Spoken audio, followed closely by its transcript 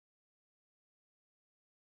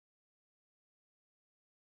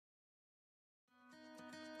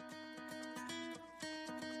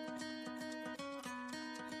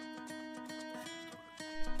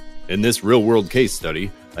In this real-world case study,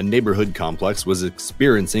 a neighborhood complex was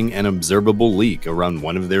experiencing an observable leak around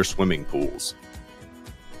one of their swimming pools.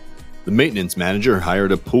 The maintenance manager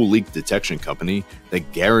hired a pool leak detection company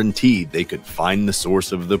that guaranteed they could find the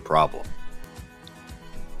source of the problem.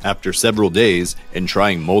 After several days and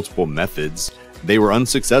trying multiple methods, they were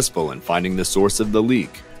unsuccessful in finding the source of the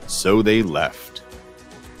leak, so they left.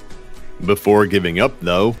 Before giving up,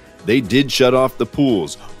 though, they did shut off the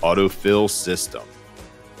pool's autofill system.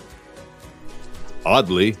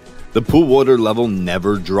 Oddly, the pool water level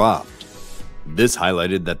never dropped. This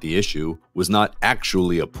highlighted that the issue was not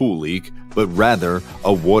actually a pool leak, but rather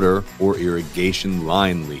a water or irrigation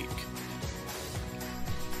line leak.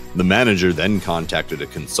 The manager then contacted a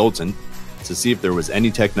consultant to see if there was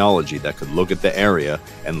any technology that could look at the area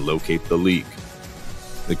and locate the leak.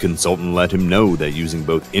 The consultant let him know that using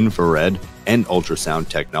both infrared and ultrasound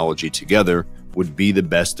technology together would be the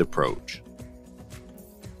best approach.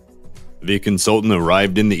 The consultant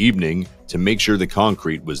arrived in the evening to make sure the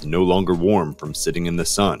concrete was no longer warm from sitting in the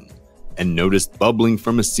sun, and noticed bubbling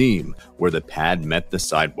from a seam where the pad met the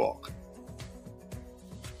sidewalk.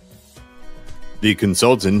 The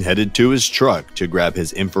consultant headed to his truck to grab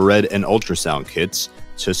his infrared and ultrasound kits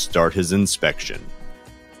to start his inspection.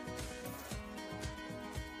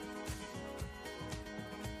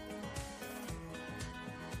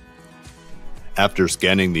 After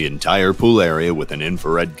scanning the entire pool area with an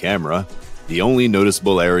infrared camera, the only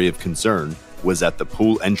noticeable area of concern was at the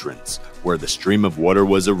pool entrance, where the stream of water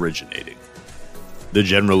was originating. The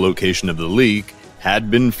general location of the leak had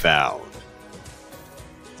been found.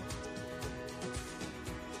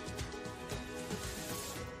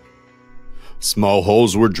 Small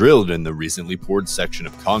holes were drilled in the recently poured section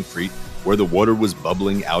of concrete where the water was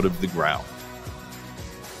bubbling out of the ground.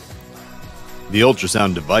 The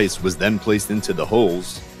ultrasound device was then placed into the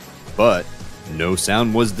holes, but no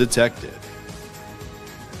sound was detected.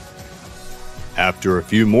 After a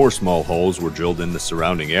few more small holes were drilled in the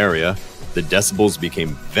surrounding area, the decibels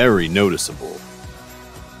became very noticeable.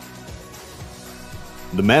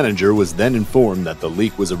 The manager was then informed that the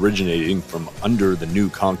leak was originating from under the new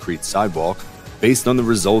concrete sidewalk based on the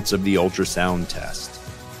results of the ultrasound test.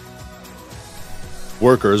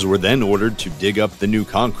 Workers were then ordered to dig up the new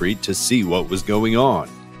concrete to see what was going on.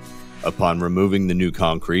 Upon removing the new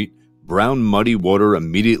concrete, brown muddy water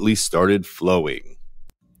immediately started flowing.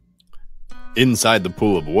 Inside the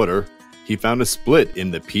pool of water, he found a split in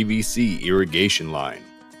the PVC irrigation line.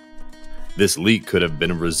 This leak could have been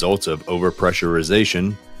a result of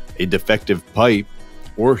overpressurization, a defective pipe,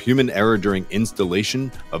 or human error during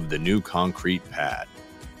installation of the new concrete pad.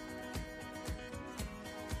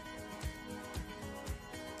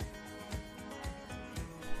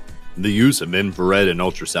 The use of infrared and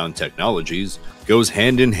ultrasound technologies goes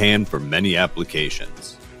hand in hand for many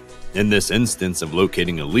applications. In this instance of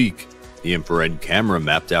locating a leak, the infrared camera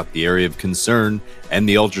mapped out the area of concern and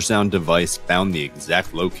the ultrasound device found the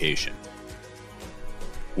exact location.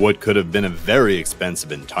 What could have been a very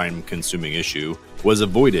expensive and time-consuming issue was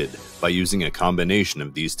avoided by using a combination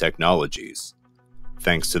of these technologies.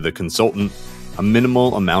 Thanks to the consultant, a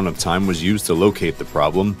minimal amount of time was used to locate the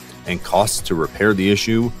problem, and costs to repair the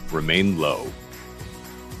issue remained low.